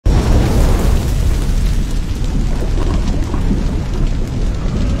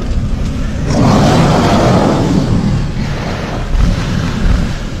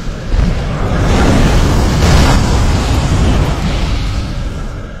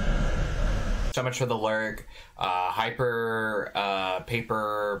so much for the lurk. Hyper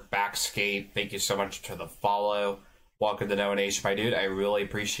Paper Backscape, thank you so much for the follow. Welcome to No Nation, my dude. I really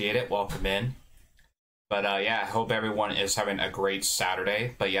appreciate it. Welcome in. But yeah, I hope everyone is having a great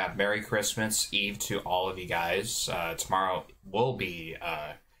Saturday. But yeah, Merry Christmas Eve to all of you guys. Tomorrow will be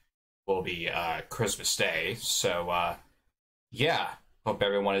Christmas Day. So yeah, hope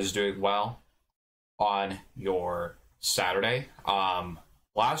everyone is doing well on your Saturday.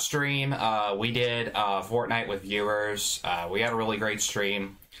 Last stream, we did Fortnite with viewers. We had a really great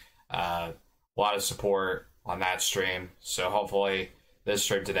stream. A lot of support on that stream. So hopefully this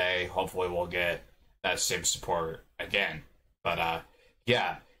stream today, hopefully we'll get that same support again. But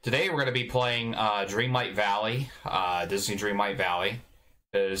yeah, today we're going to be playing Dreamlight Valley, Disney Dreamlight Valley.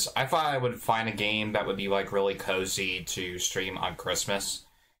 Because I thought I would find a game that would be like really cozy to stream on Christmas.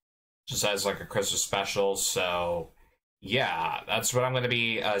 Just as like a Christmas special. So yeah, that's what I'm going to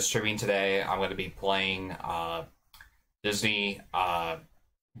be streaming today. I'm going to be playing Disney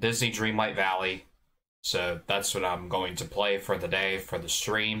Dreamlight Valley. So that's what I'm going to play for the day, for the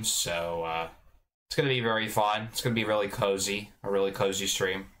stream. So it's going to be very fun. It's going to be really cozy. A really cozy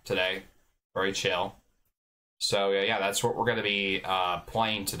stream today. Very chill. So yeah, that's what we're going to be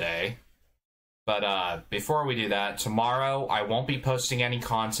playing today. But before we do that, tomorrow I won't be posting any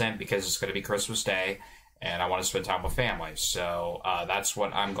content because it's going to be Christmas Day. And I want to spend time with family. So that's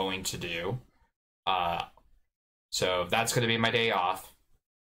what I'm going to do. So that's going to be my day off.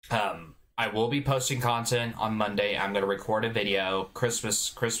 I will be posting content on Monday. I'm going to record a video,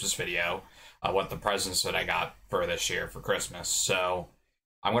 Christmas video, what the presents that I got for this year for Christmas. So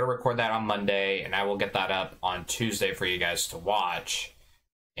I'm going to record that on Monday, and I will get that up on Tuesday for you guys to watch.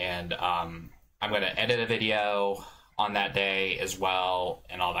 And I'm going to edit a video on that day as well,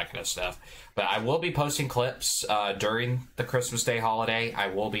 and all that kind of stuff. But I will be posting clips during the Christmas Day holiday. I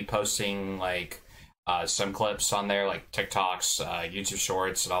will be posting like some clips on there, like TikToks, YouTube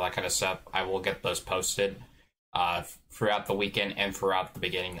Shorts, and all that kind of stuff. I will get those posted throughout the weekend and throughout the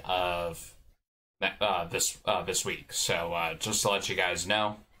beginning of this week. So just to let you guys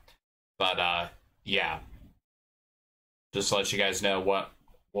know. But yeah, just to let you guys know what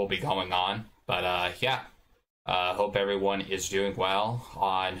will be going on. But yeah. Hope everyone is doing well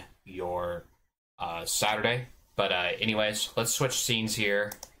on your Saturday. But anyways, let's switch scenes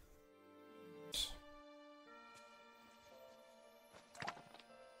here.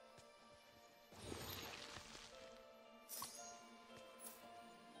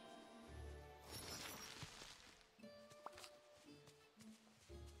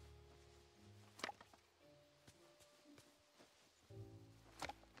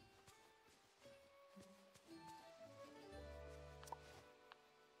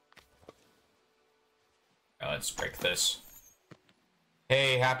 Let's break this.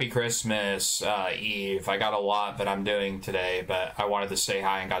 Hey, happy Christmas, Eve. I got a lot that I'm doing today, but I wanted to say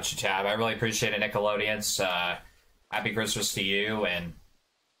hi and got you tab. I really appreciate it, Nickelodeons. Happy Christmas to you, and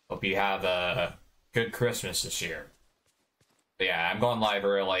hope you have a good Christmas this year. But yeah, I'm going live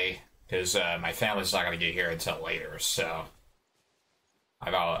early, because my family's not going to get here until later, so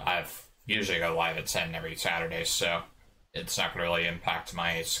I've usually go live at 10 every Saturday, so it's not going to really impact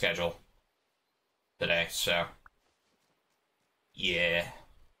my schedule today, so yeah.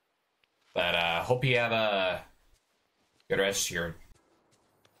 But hope you have a good rest of your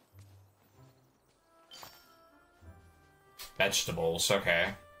vegetables. Okay,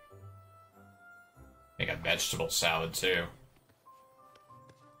 make a vegetable salad too.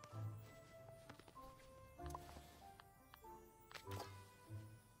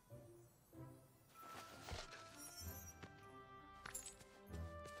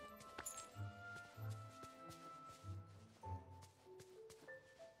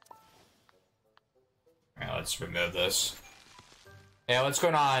 Let's remove this. Yeah, what's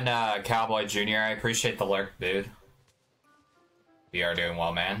going on, Cowboy Jr.? I appreciate the lurk, dude. We are doing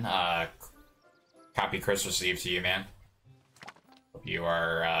well, man. Happy Christmas Eve to you, man. Hope you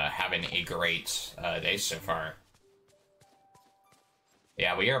are having a great day so far.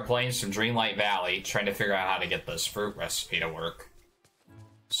 Yeah, we are playing some Dreamlight Valley, trying to figure out how to get this fruit recipe to work.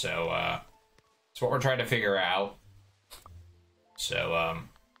 So, that's what we're trying to figure out. So,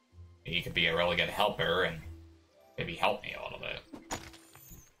 he could be a really good helper and maybe help me a little bit.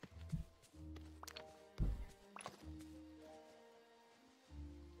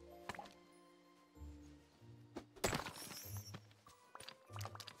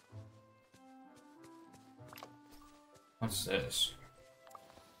 What's this?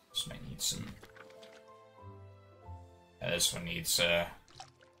 This might need some... Yeah, this one needs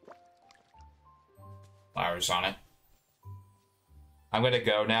flowers on it. I'm gonna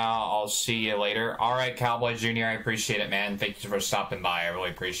go now. I'll see you later. All right, Cowboy Jr., I appreciate it, man. Thank you for stopping by. I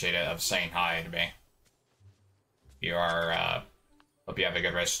really appreciate it, of saying hi to me. You are, hope you have a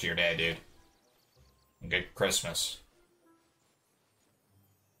good rest of your day, dude. And good Christmas.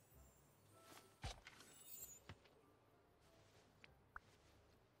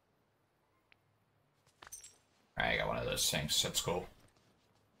 Alright, I got one of those things. That's cool.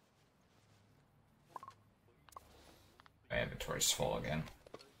 My inventory's full again.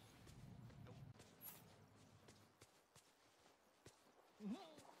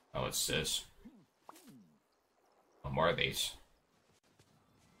 Oh, what's this? Oh, more of these.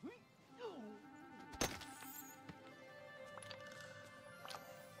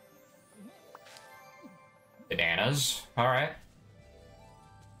 Bananas. Alright.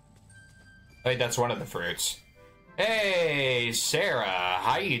 Wait, that's one of the fruits. Hey, Sarah.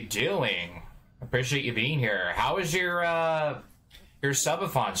 How you doing? Appreciate you being here. How was your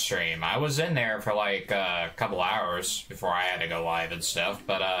subathon stream? I was in there for like a couple hours before I had to go live and stuff.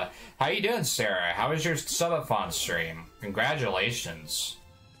 But how you doing, Sarah? How was your subathon stream? Congratulations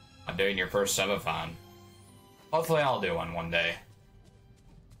on doing your first subathon. Hopefully I'll do one day.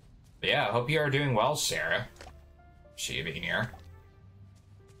 But yeah, I hope you are doing well, Sarah. She being here.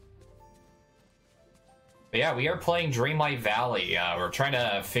 But yeah, we are playing Dreamlight Valley. We're trying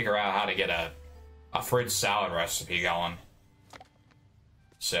to figure out how to get a fruit salad recipe going.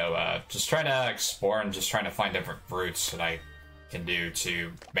 So, just trying to explore and just trying to find different fruits that I can do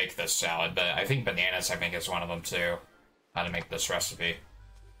to make this salad. But I think bananas, I think, is one of them too. How to make this recipe.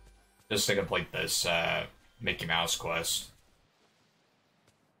 Just to complete this Mickey Mouse quest.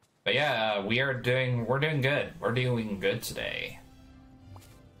 But yeah, we're doing good. We're doing good today.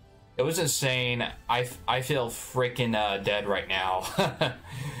 It was insane. I feel freaking dead right now.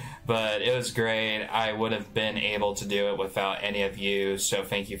 But it was great. I would have been able to do it without any of you, so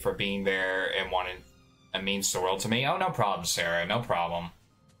thank you for being there and wanting. It means the world to me. Oh, no problem, Sarah. No problem.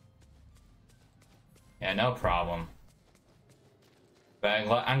 Yeah, no problem. But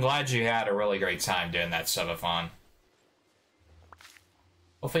I'm glad you had a really great time doing that subathon.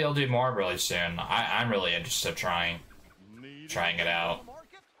 Hopefully you'll do more really soon. I'm really interested in trying it out.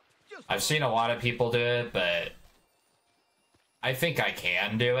 I've seen a lot of people do it, but I think I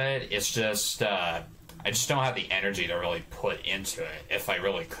can do it. It's just, I just don't have the energy to really put into it, if I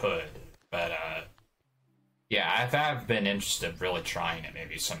really could. But, yeah, I've been interested in really trying it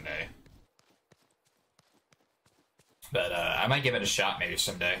maybe someday. But, I might give it a shot maybe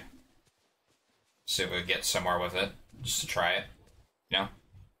someday. See if we can get somewhere with it, just to try it, you know?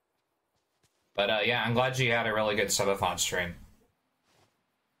 But, yeah, I'm glad you had a really good subathon stream.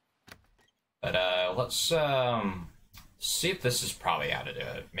 But, let's, see if this is probably how to do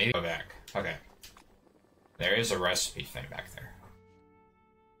it. Maybe go back. Okay. There is a recipe thing back there.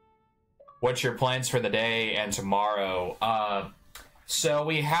 What's your plans for the day and tomorrow? So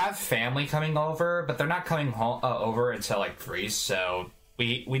we have family coming over, but they're not coming over until like 3, so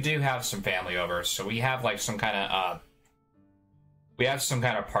we do have some family over, so we have like some kind of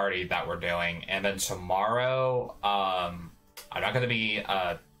party that we're doing, and then tomorrow, I'm not gonna be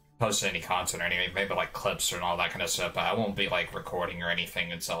posting any content or anything, maybe like clips and all that kind of stuff, but I won't be like recording or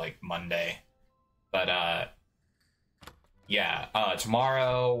anything until like Monday. But yeah,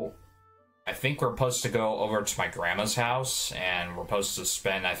 tomorrow I think we're supposed to go over to my grandma's house, and we're supposed to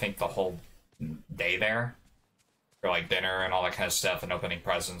spend, I think, the whole day there for like dinner and all that kind of stuff, and opening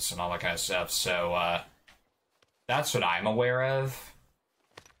presents and all that kind of stuff. So that's what I'm aware of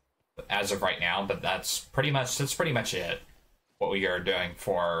as of right now. But that's pretty much it. What we are doing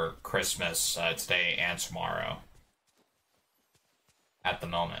for Christmas today and tomorrow. At the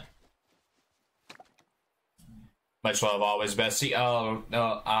moment. Much love always, Bessie. Oh,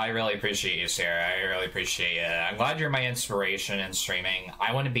 no, I really appreciate you, Sarah. I really appreciate you. I'm glad you're my inspiration in streaming.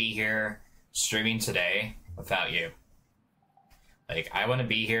 I want to be here streaming today without you. Like, I want to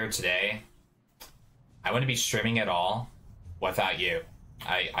be here today. I wouldn't be streaming at all without you.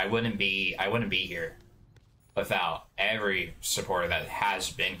 I wouldn't be here without every supporter that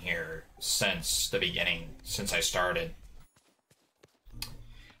has been here since the beginning, since I started.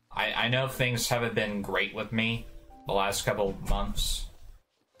 I know things haven't been great with me the last couple months.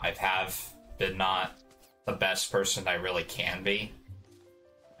 Been not the best person I really can be.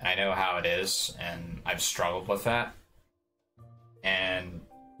 And I know how it is, and I've struggled with that. And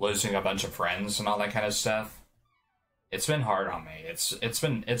losing a bunch of friends and all that kind of stuff. It's been hard on me. It's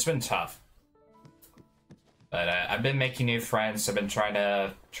been tough. But I've been making new friends. I've been trying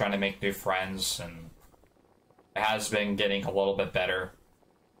to make new friends, and it has been getting a little bit better.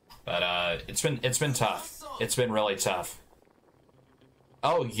 But it's been tough. It's been really tough.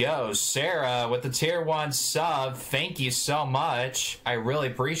 Oh, yo, Sarah with the tier 1 sub. Thank you so much. I really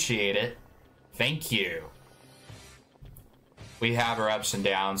appreciate it. Thank you. We have our ups and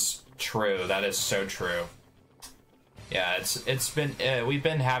downs. True, that is so true. Yeah, it's been we've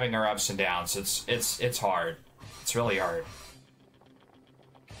been having our ups and downs. It's hard. It's really hard.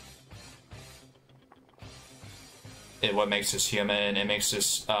 What makes us human. It makes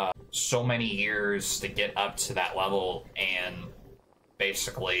us so many years to get up to that level and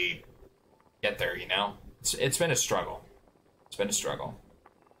basically get there, you know? It's been a struggle. It's been a struggle.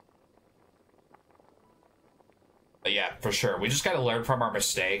 But yeah, for sure. We just gotta learn from our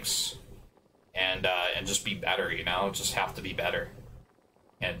mistakes and just be better, you know? Just have to be better.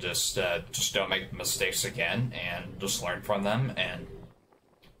 And just don't make mistakes again and just learn from them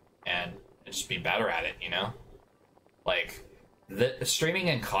and just be better at it, you know? Like, the streaming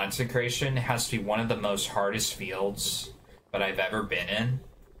and content creation has to be one of the most hardest fields that I've ever been in,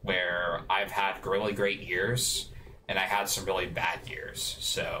 where I've had really great years and I had some really bad years.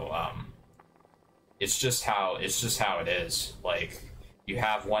 So it's just how it is. Like, you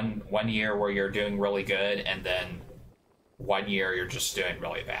have one year where you're doing really good, and then 1 year you're just doing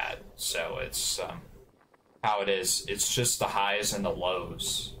really bad. So it's how it is. It's just the highs and the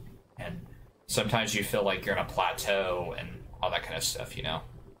lows, and sometimes you feel like you're in a plateau and all that kind of stuff, you know?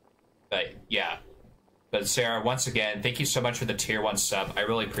 But yeah. But Sarah, once again, thank you so much for the tier 1 sub. I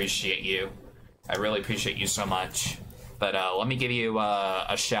really appreciate you. I really appreciate you so much. But let me give you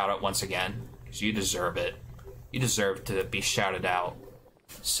a shout out once again, because you deserve it. You deserve to be shouted out.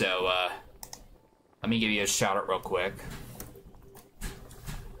 So let me give you a shout out real quick.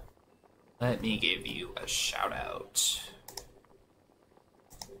 Let me give you a shout out.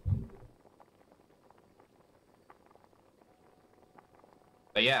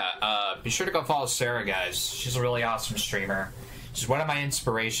 But yeah, be sure to go follow Sarah, guys. She's a really awesome streamer. She's one of my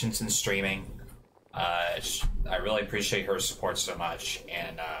inspirations in streaming. I really appreciate her support so much,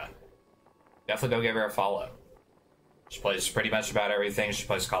 and definitely go give her a follow. She plays pretty much about everything. She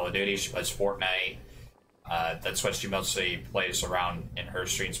plays Call of Duty, she plays Fortnite. That's what she mostly plays around in her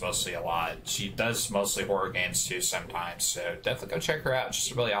streams, mostly a lot. She does mostly horror games too sometimes, so definitely go check her out.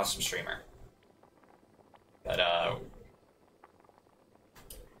 She's a really awesome streamer. But I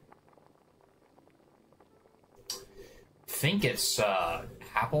think it's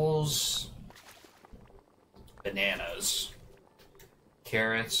apples, bananas,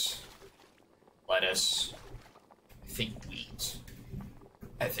 carrots, lettuce, I think wheat.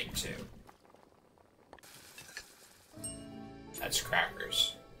 I think too. That's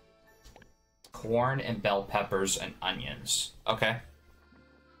crackers. Corn and bell peppers and onions. Okay.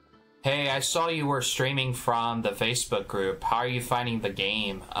 Hey, I saw you were streaming from the Facebook group. How are you finding the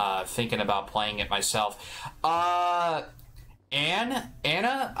game? Thinking about playing it myself. Anna,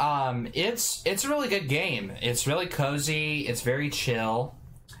 it's a really good game. It's really cozy. It's very chill.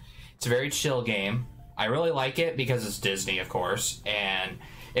 It's a very chill game. I really like it because it's Disney, of course, and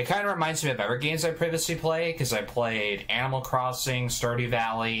it kind of reminds me of other games I previously played, because I played Animal Crossing, Stardew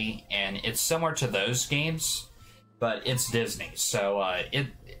Valley, and it's similar to those games, but it's Disney, so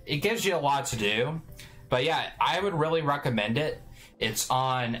it gives you a lot to do. But yeah, I would really recommend it. It's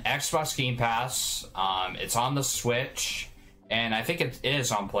on Xbox Game Pass. It's on the Switch. And I think it is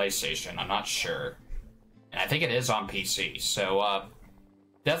on PlayStation. I'm not sure. And I think it is on PC. So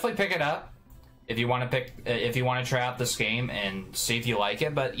definitely pick it up if you want to try out this game and see if you like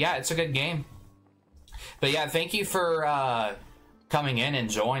it. But yeah, it's a good game. But yeah, thank you for coming in and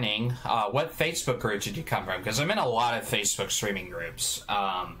joining. What Facebook group did you come from? Because I'm in a lot of Facebook streaming groups.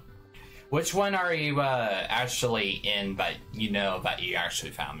 Which one are you actually in that you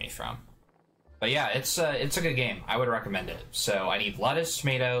actually found me from? But yeah, it's a good game. I would recommend it. So I need lettuce,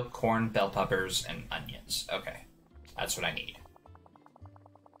 tomato, corn, bell peppers, and onions. Okay, that's what I need.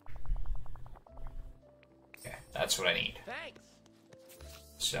 Okay, that's what I need. Thanks.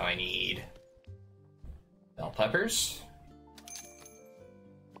 So I need bell peppers.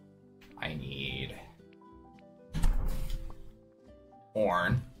 I need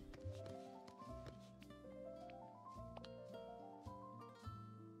corn.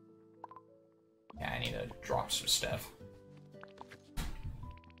 Yeah, I need to drop some stuff.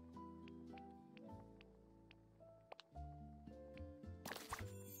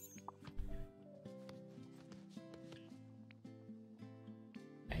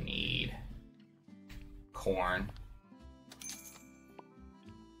 I need corn.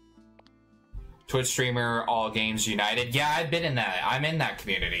 Twitch streamer, All Games United. Yeah, I've been in that. I'm in that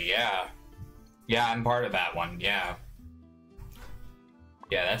community, yeah. Yeah, I'm part of that one, yeah.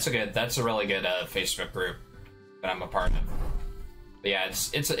 Yeah, that's a really good Facebook group that I'm a part of. But yeah,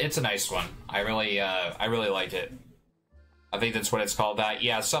 it's a nice one. I really like it. I think that's what it's called. That,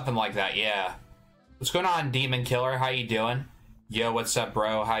 yeah, something like that. Yeah. What's going on, Demon Killer? How you doing? Yo, what's up,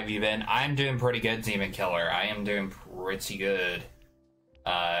 bro? How have you been? I'm doing pretty good, Demon Killer. I am doing pretty good.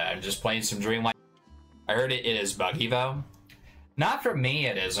 I'm just playing some Dreamlight. I heard it is buggy though. Not for me,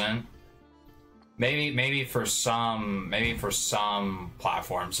 it isn't. Maybe for some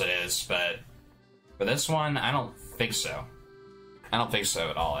platforms it is, but for this one, I don't think so. I don't think so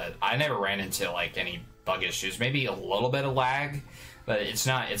at all. I never ran into like any bug issues. Maybe a little bit of lag, but it's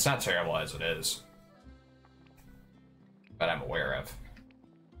not terrible as it is. But I'm aware of.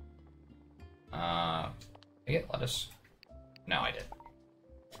 Did I get lettuce? No, I did.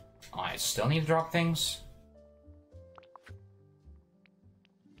 Oh, I still need to drop things?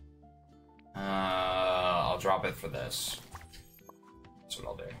 I'll drop it for this. That's what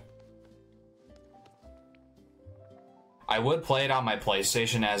I'll do. I would play it on my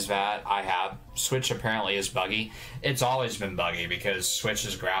PlayStation as that. I have. Switch apparently is buggy. It's always been buggy because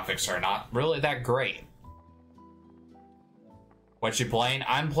Switch's graphics are not really that great. What you playing?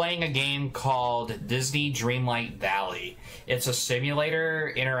 I'm playing a game called Disney Dreamlight Valley. It's a simulator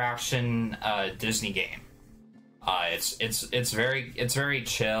interaction Disney game. It's very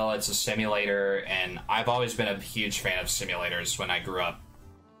chill. It's a simulator, and I've always been a huge fan of simulators. When I grew up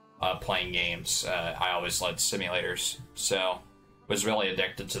playing games, I always loved simulators, so was really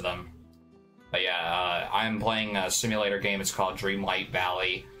addicted to them. But yeah, I'm playing a simulator game. It's called Dreamlight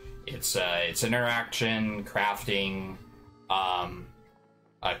Valley. It's interaction, crafting,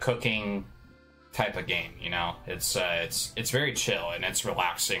 a cooking type of game. You know, it's very chill and it's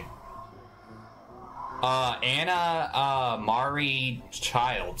relaxing. Anna Mari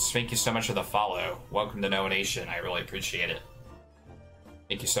Childs, thank you so much for the follow. Welcome to No Nation. I really appreciate it.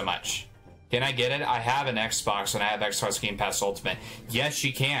 Thank you so much. Can I get it? I have an Xbox and I have Xbox Game Pass Ultimate. Yes,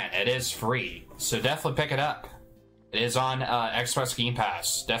 you can. It is free, so definitely pick it up. It is on Xbox Game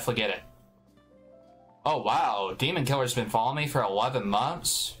Pass. Definitely get it. Oh wow, Demon Killer's been following me for 11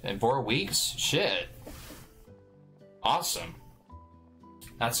 months and 4 weeks? Shit. Awesome.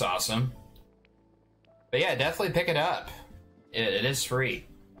 That's awesome. But yeah, definitely pick it up. It is free.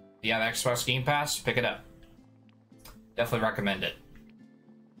 If you have Xbox Game Pass, pick it up. Definitely recommend it.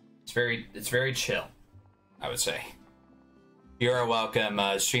 It's very chill, I would say. You're welcome.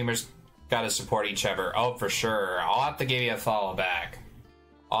 Streamers gotta support each other. Oh, for sure. I'll have to give you a follow back.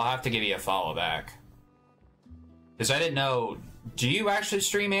 Because I didn't know. Do you actually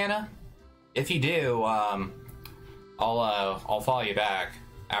stream, Anna? If you do, I'll follow you back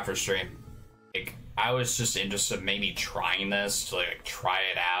after stream. Like, I was just interested in maybe trying this to like try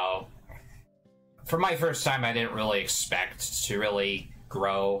it out. For my first time, I didn't really expect to really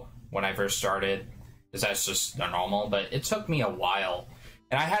grow when I first started, because that's just normal. But it took me a while,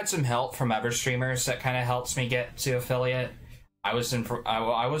 and I had some help from other streamers that kind of helped me get to affiliate. I was in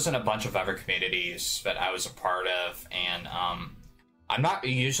a bunch of other communities that I was a part of, and I'm not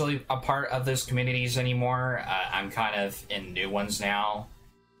usually a part of those communities anymore. I'm kind of in new ones now,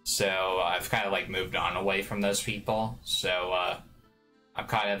 so I've kind of like moved on away from those people. So I'm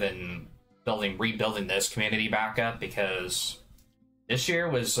kind of rebuilding this community back up, because this year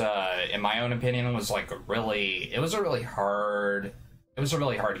was, in my own opinion, was like a really hard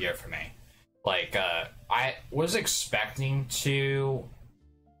year for me. Like, I was expecting to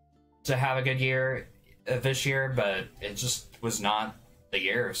have a good year this year, but it just was not the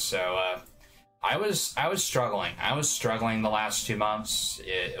year. So I was struggling. I was struggling the last 2 months.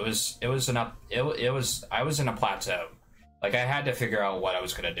 I was in a plateau. Like, I had to figure out what I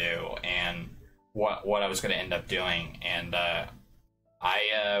was gonna do and what I was gonna end up doing. And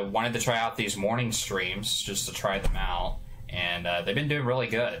I wanted to try out these morning streams just to try them out. And they've been doing really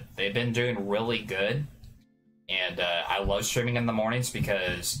good. And I love streaming in the mornings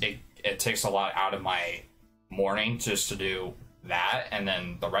because it takes a lot out of my morning just to do that. And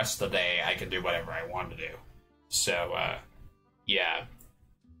then the rest of the day, I can do whatever I want to do. So, yeah.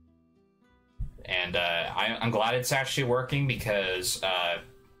 And I'm glad it's actually working, because I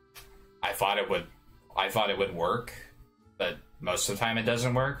thought it would work, but most of the time it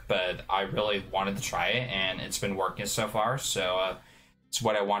doesn't work. But I really wanted to try it, and it's been working so far. So it's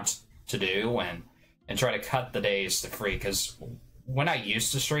what I want to do, and try to cut the days to free. Because when I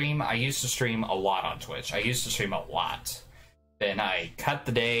used to stream a lot on Twitch. I used to stream a lot. Then I cut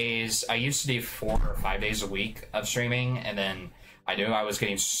the days. I used to do 4 or 5 days a week of streaming, and then I knew I was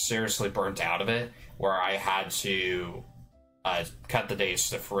getting seriously burnt out of it, where I had to cut the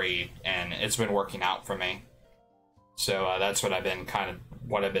days to free, and it's been working out for me. So that's what I've been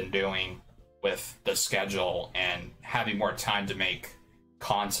doing. with the schedule and having more time to make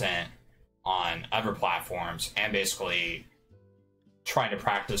content on other platforms, and basically trying to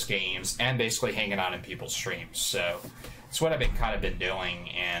practice games and basically hanging out in people's streams. So it's what I've been doing,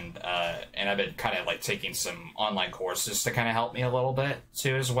 and I've been kind of like taking some online courses to kind of help me a little bit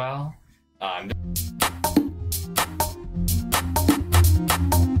too as well.